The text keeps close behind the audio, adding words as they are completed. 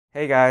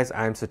Hey guys,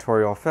 I'm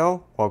Tutorial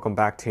Phil. Welcome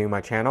back to my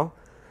channel.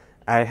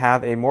 I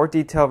have a more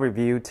detailed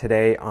review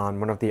today on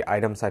one of the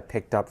items I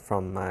picked up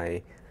from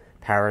my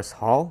Paris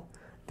haul.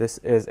 This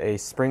is a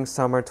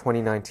Spring-Summer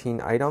 2019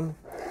 item.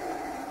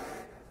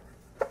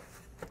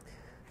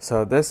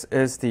 So this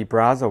is the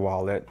Brazza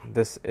wallet.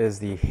 This is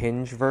the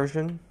Hinge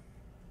version.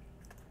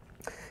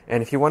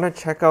 And if you want to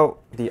check out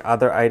the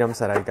other items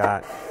that I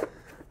got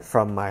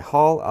from my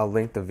haul, I'll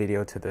link the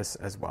video to this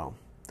as well.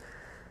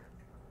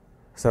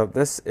 So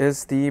this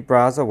is the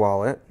Brazza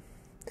wallet,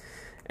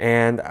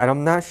 and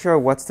I'm not sure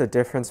what's the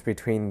difference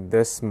between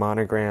this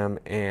monogram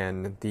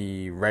and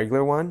the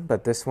regular one,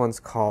 but this one's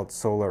called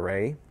Solar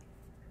Ray.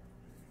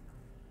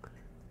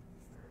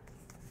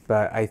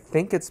 But I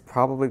think it's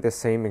probably the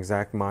same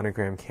exact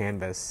monogram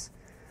canvas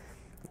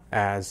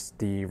as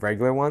the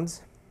regular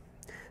ones.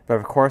 But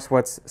of course,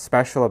 what's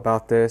special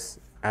about this,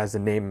 as the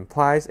name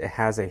implies, it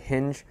has a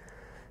hinge.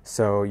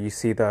 So you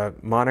see the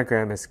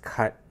monogram is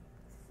cut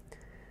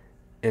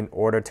in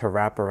order to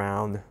wrap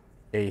around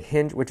a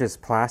hinge, which is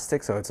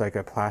plastic, so it's like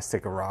a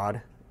plastic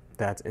rod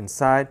that's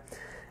inside.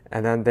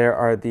 And then there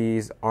are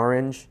these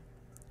orange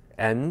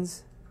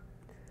ends.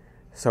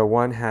 So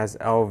one has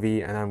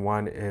LV and then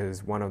one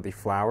is one of the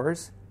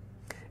flowers.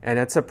 And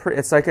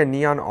it's like a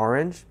neon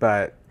orange,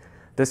 but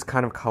this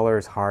kind of color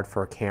is hard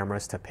for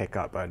cameras to pick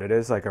up, but it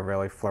is like a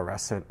really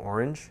fluorescent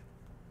orange.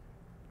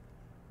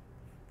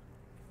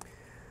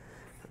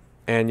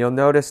 And you'll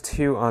notice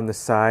too on the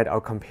side,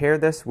 I'll compare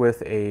this with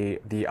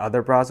the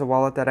other Brazza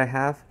wallet that I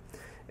have.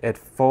 It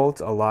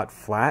folds a lot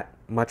flat,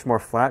 much more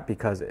flat,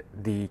 because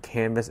the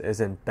canvas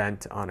isn't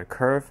bent on a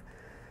curve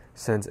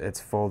since it's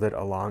folded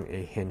along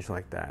a hinge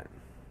like that.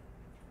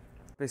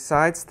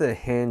 Besides the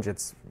hinge,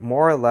 it's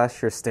more or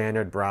less your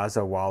standard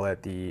Brazza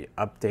wallet, the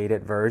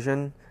updated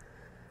version.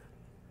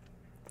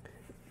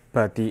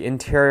 But the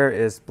interior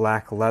is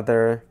black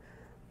leather.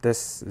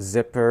 This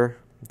zipper,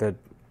 the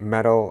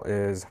metal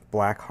is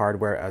black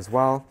hardware as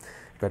well,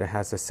 but it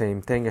has the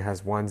same thing. It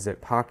has one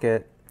zip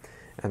pocket,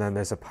 and then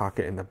there's a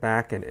pocket in the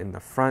back and in the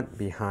front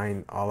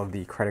behind all of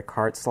the credit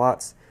card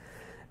slots.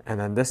 And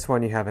then this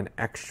one, you have an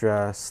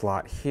extra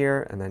slot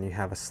here, and then you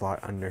have a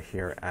slot under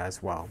here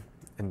as well.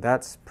 And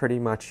that's pretty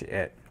much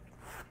it.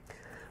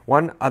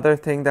 One other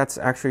thing that's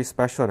actually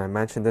special, and I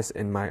mentioned this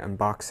in my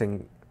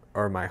unboxing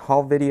or my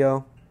haul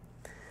video,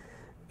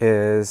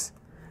 is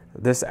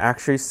this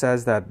actually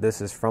says that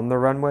this is from the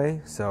runway,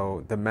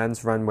 so the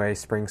men's runway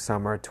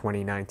Spring-Summer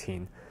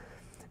 2019.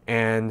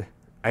 And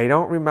I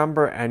don't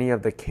remember any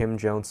of the Kim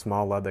Jones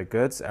small leather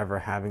goods ever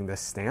having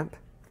this stamp.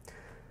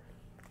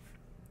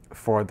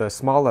 For the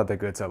small leather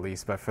goods at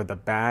least, but for the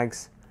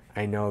bags,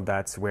 I know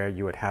that's where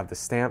you would have the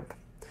stamp.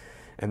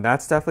 And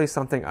that's definitely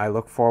something I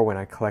look for when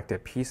I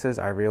collected pieces.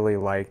 I really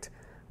liked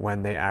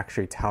when they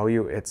actually tell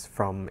you it's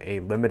from a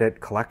limited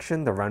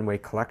collection, the runway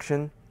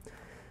collection.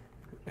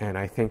 And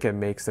I think it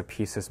makes the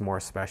pieces more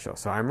special.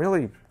 So I'm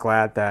really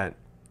glad that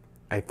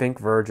I think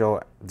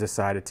Virgil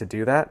decided to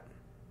do that.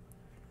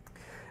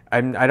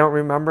 I don't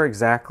remember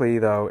exactly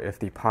though if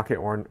the pocket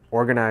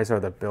organizer or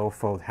the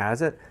billfold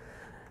has it.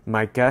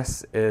 My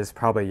guess is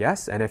probably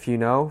yes, and if you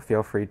know,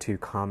 feel free to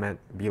comment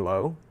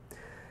below.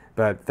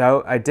 But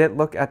though I did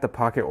look at the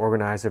pocket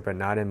organizer, but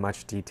not in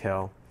much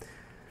detail.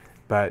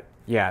 But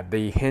yeah,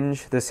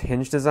 this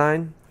hinge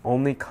design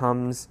only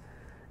comes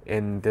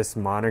in this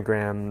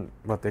monogram,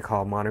 what they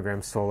call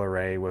monogram Solar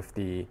Ray, with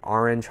the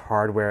orange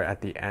hardware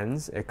at the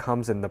ends. It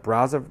comes in the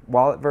Brazza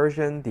wallet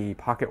version, the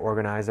pocket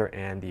organizer,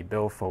 and the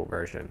billfold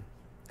version.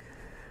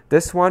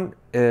 This one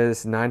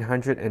is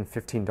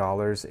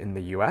 $915 in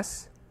the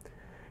US.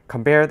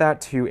 Compare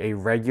that to a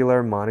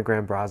regular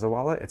monogram Brazza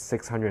wallet, it's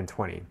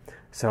 $620.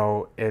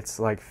 So it's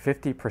like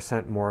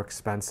 50% more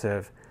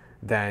expensive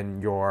than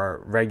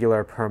your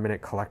regular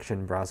permanent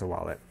collection Brazza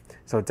wallet.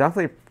 So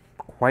definitely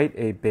quite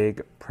a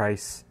big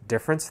price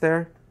difference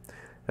there.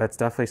 That's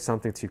definitely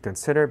something to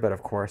consider, but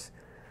of course,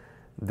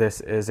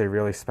 this is a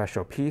really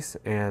special piece,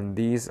 and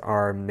these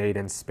are made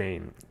in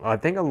Spain. I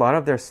think a lot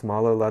of their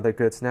smaller leather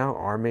goods now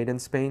are made in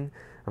Spain.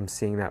 I'm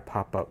seeing that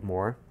pop up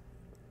more.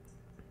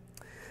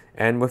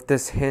 And with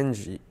this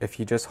hinge, if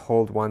you just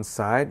hold one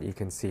side, you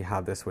can see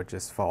how this would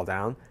just fall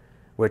down,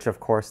 which of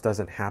course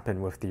doesn't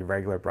happen with the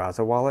regular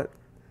Brazza wallet.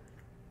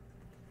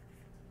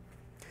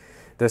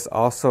 This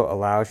also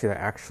allows you to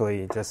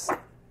actually just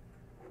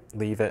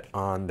leave it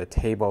on the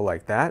table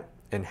like that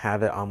and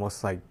have it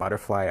almost like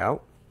butterfly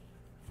out.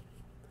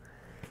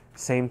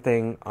 Same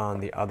thing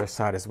on the other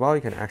side as well.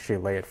 You can actually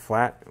lay it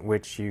flat,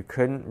 which you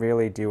couldn't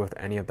really do with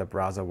any of the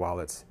Brazza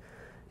wallets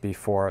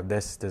before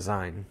this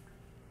design.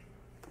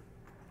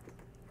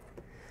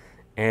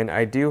 And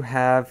I do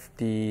have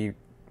the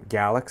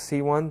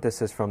Galaxy one.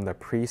 This is from the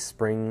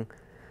pre-spring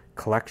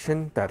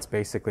collection. That's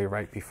basically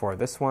right before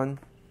this one.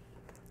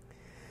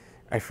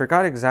 I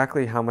forgot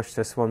exactly how much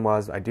this one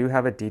was. I do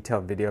have a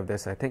detailed video of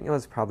this. I think it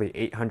was probably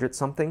 800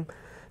 something.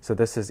 So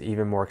this is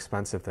even more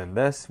expensive than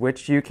this,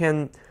 which you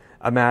can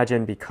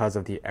imagine because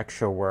of the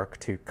extra work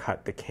to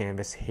cut the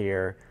canvas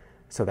here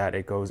so that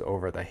it goes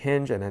over the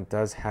hinge, and it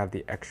does have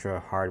the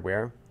extra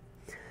hardware.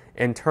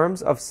 In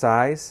terms of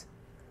size,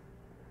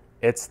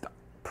 it's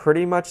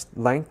pretty much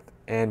length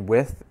and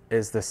width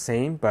is the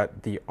same,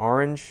 but the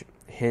orange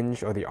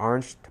hinge or the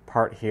orange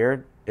part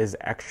here is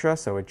extra,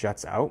 so it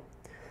juts out.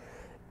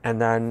 And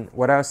then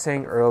what I was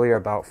saying earlier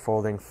about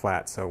folding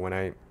flat, so when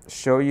I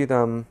show you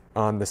them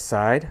on the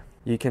side,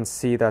 you can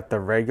see that the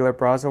regular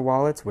Brazza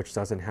wallets, which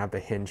doesn't have the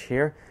hinge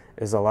here,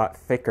 is a lot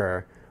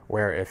thicker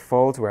where it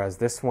folds, whereas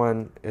this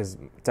one is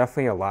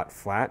definitely a lot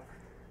flat,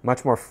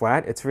 much more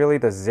flat. It's really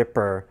the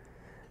zipper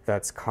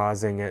that's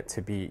causing it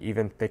to be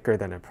even thicker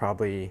than it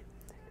probably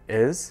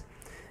is.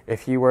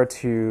 If you were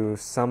to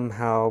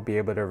somehow be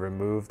able to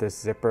remove this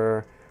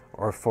zipper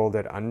or fold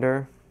it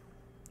under,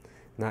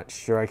 not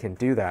sure I can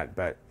do that,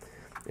 but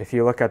if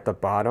you look at the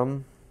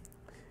bottom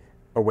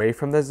away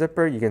from the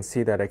zipper, you can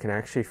see that it can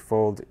actually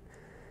fold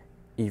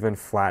even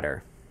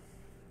flatter.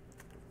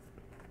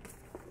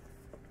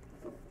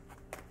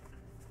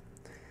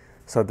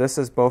 So this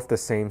is both the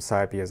same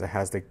side because it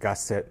has the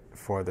gusset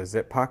for the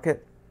zip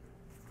pocket.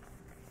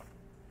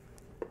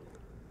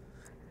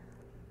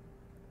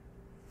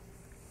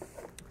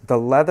 The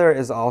leather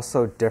is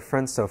also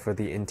different, so for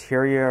the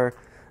interior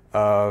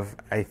of,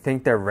 I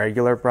think, their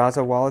regular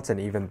Brazza wallets and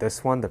even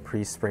this one, the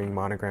pre-spring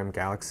Monogram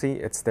Galaxy,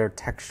 it's their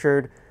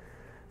textured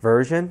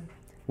version,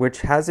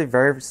 which has a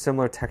very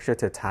similar texture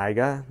to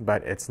taiga,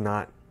 but it's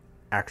not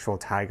actual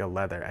taiga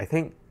leather. I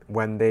think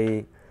when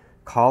they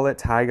call it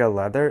taiga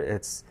leather,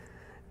 it's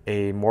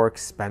a more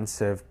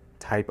expensive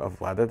type of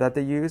leather that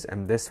they use,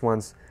 and this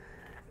one's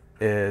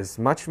is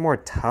much more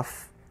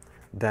tough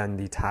than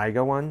the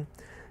taiga one.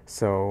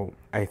 So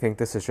I think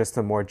this is just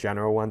a more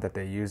general one that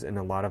they use in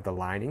a lot of the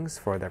linings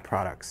for their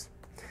products.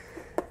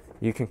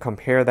 You can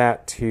compare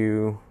that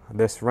to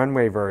this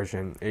runway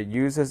version. It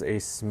uses a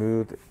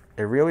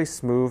really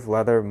smooth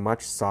leather,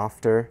 much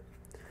softer.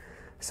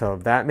 So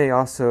that may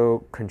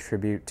also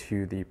contribute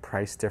to the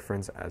price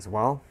difference as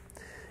well.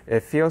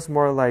 It feels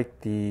more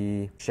like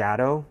the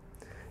Shadow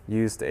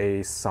used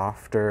a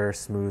softer,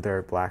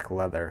 smoother black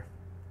leather.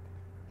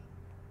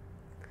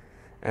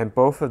 And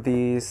both of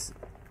these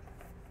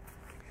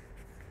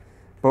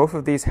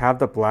have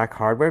the black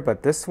hardware,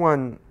 but this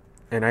one,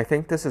 and I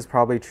think this is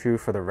probably true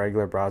for the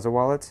regular Brazza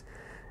wallets,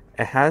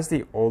 it has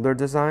the older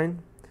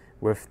design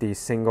with the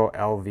single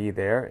LV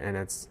there, and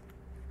it's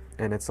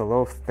a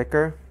little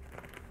thicker,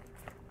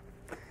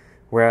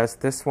 whereas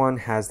this one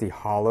has the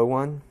hollow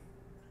one.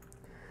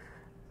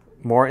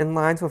 More in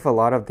lines with a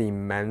lot of the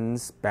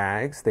men's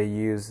bags, they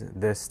use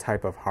this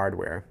type of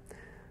hardware,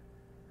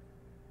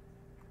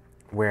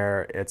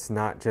 where it's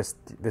not just,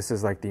 this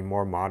is like the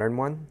more modern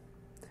one.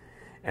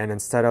 And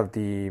instead of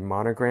the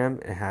Monogram,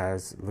 it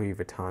has Louis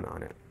Vuitton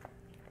on it.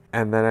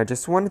 And then I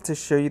just wanted to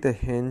show you the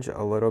hinge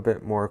a little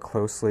bit more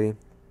closely.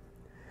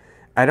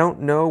 I don't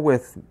know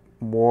with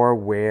more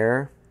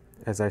wear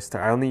as I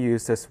start. I only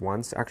used this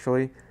once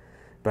actually,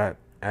 but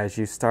as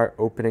you start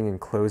opening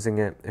and closing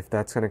it, if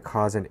that's going to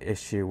cause an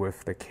issue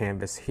with the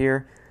canvas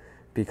here,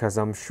 because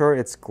I'm sure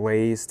it's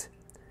glazed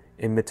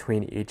in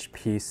between each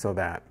piece so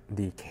that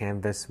the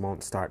canvas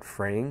won't start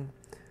fraying,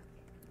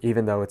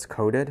 even though it's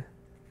coated.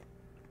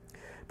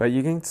 But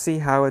you can see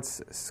how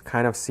it's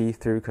kind of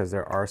see-through because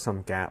there are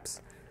some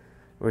gaps,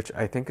 which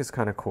I think is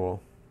kind of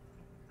cool.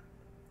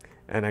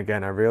 And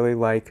again, I really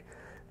like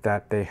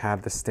that they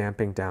have the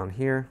stamping down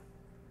here.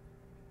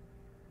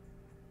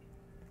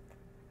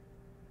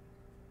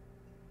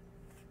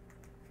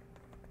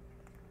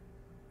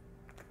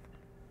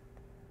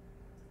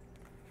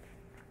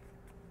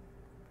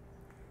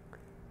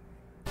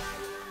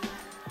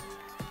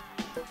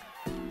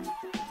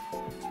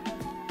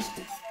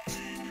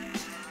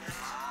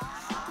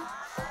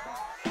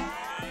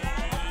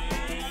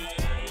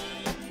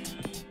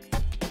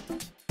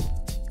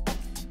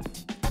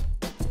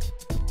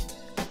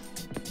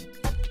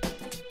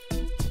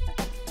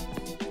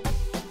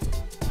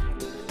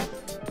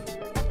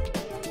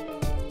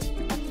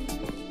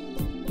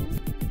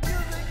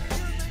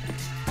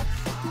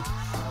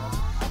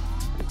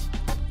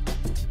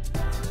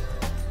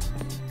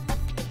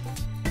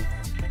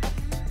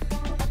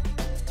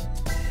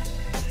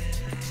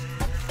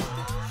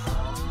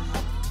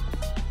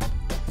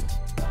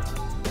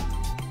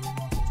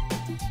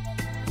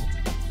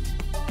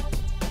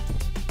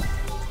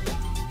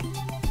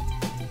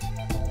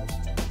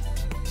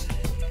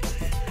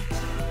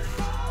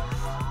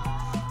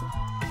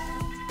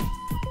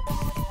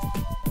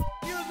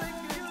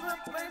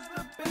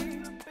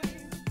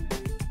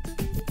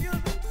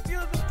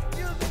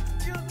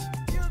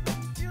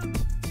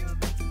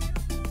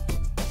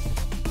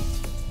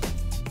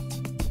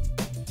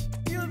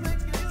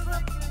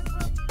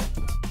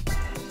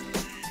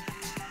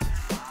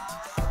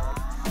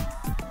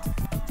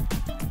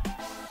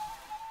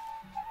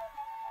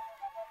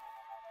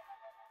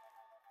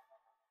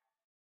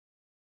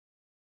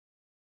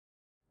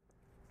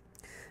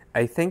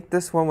 I think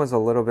this one was a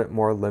little bit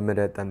more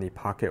limited than the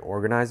pocket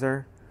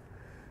organizer.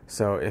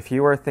 So if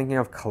you were thinking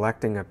of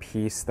collecting a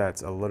piece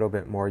that's a little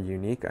bit more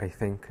unique, I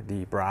think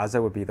the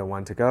Brazza would be the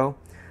one to go.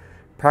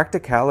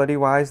 Practicality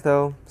wise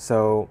though,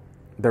 so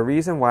the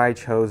reason why I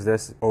chose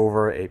this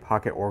over a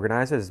pocket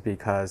organizer is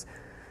because,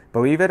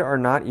 believe it or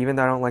not, even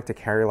though I don't like to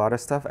carry a lot of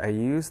stuff, I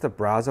use the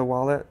Brazza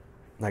wallet,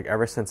 like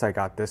ever since I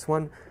got this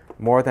one,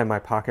 more than my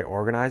pocket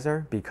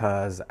organizer,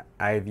 because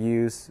I've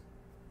used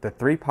the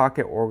 3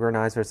 pocket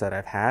organizers that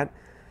I've had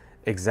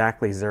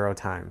exactly 0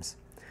 times.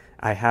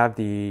 I have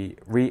the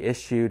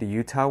reissued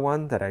Utah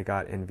one that I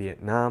got in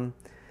Vietnam.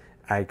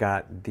 I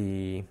got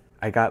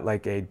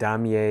like a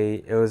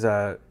damier, it was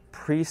a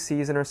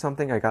pre-season or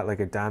something. I got like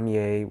a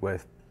damier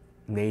with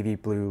navy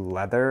blue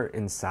leather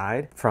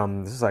inside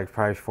from, this is like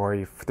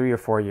probably 3 or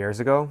 4 years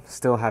ago.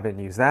 Still haven't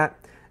used that.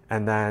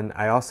 And then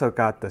I also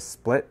got the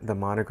split, the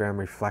Monogram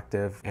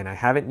reflective, and I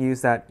haven't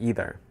used that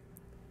either.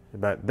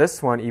 But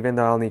this one, even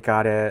though I only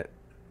got it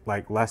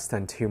like less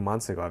than 2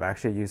 months ago, I've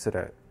actually used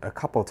it a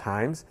couple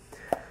times,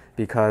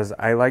 because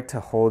I like to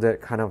hold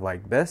it kind of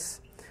like this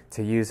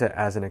to use it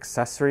as an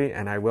accessory.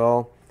 And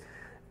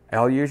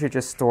I'll usually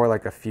just store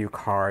like a few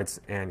cards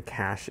and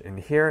cash in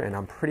here, and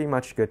I'm pretty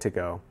much good to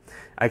go.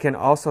 I can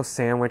also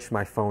sandwich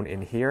my phone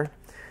in here.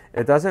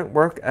 It doesn't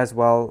work as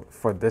well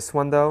for this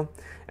one though,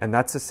 and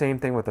that's the same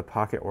thing with the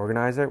pocket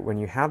organizer. When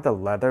you have the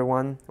leather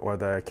one or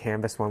the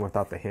canvas one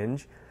without the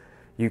hinge,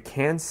 you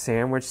can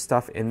sandwich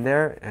stuff in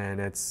there,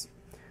 and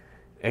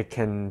it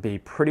can be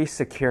pretty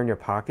secure in your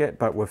pocket.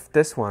 But with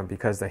this one,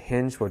 because the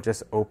hinge will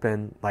just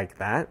open like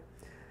that,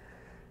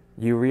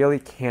 you really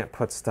can't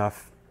put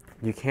stuff,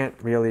 you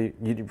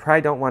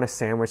probably don't want to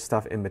sandwich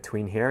stuff in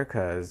between here,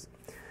 because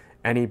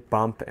any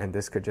bump and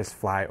this could just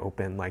fly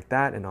open like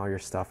that and all your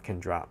stuff can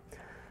drop.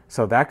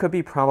 So that could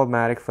be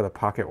problematic for the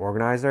pocket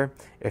organizer.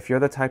 If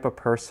you're the type of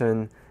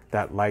person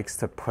that likes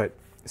to put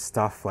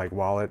stuff like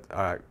wallet,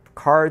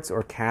 cards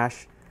or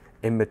cash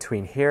in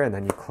between here, and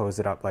then you close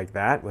it up like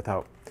that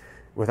without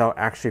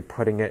actually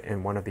putting it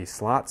in one of these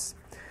slots,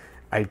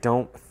 I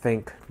don't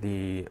think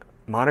the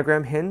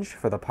Monogram hinge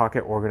for the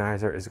pocket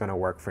organizer is going to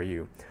work for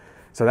you.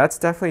 So that's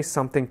definitely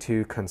something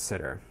to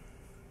consider.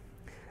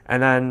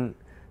 And then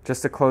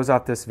just to close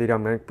out this video,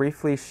 I'm going to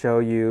briefly show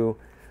you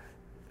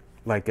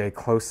like a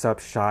close-up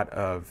shot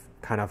of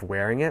kind of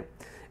wearing it.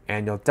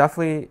 And you'll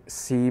definitely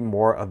see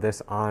more of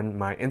this on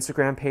my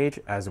Instagram page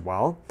as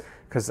well.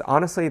 Because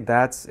honestly,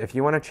 if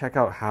you want to check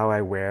out how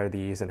I wear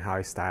these and how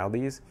I style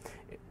these,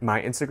 my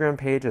Instagram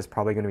page is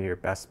probably going to be your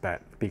best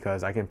bet,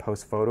 because I can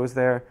post photos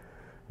there.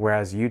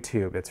 Whereas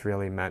YouTube, it's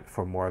really meant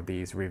for more of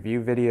these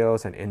review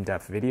videos and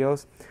in-depth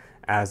videos,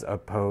 as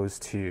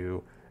opposed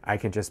to I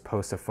can just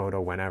post a photo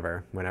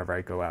whenever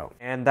I go out.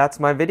 And that's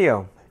my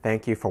video.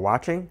 Thank you for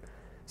watching.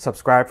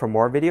 Subscribe for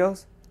more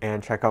videos,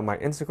 and check out my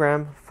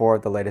Instagram for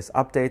the latest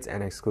updates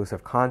and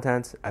exclusive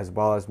content, as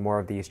well as more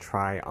of these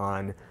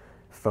try-on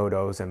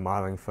photos and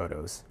modeling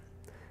photos.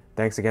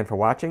 Thanks again for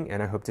watching,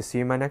 and I hope to see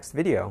you in my next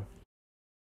video.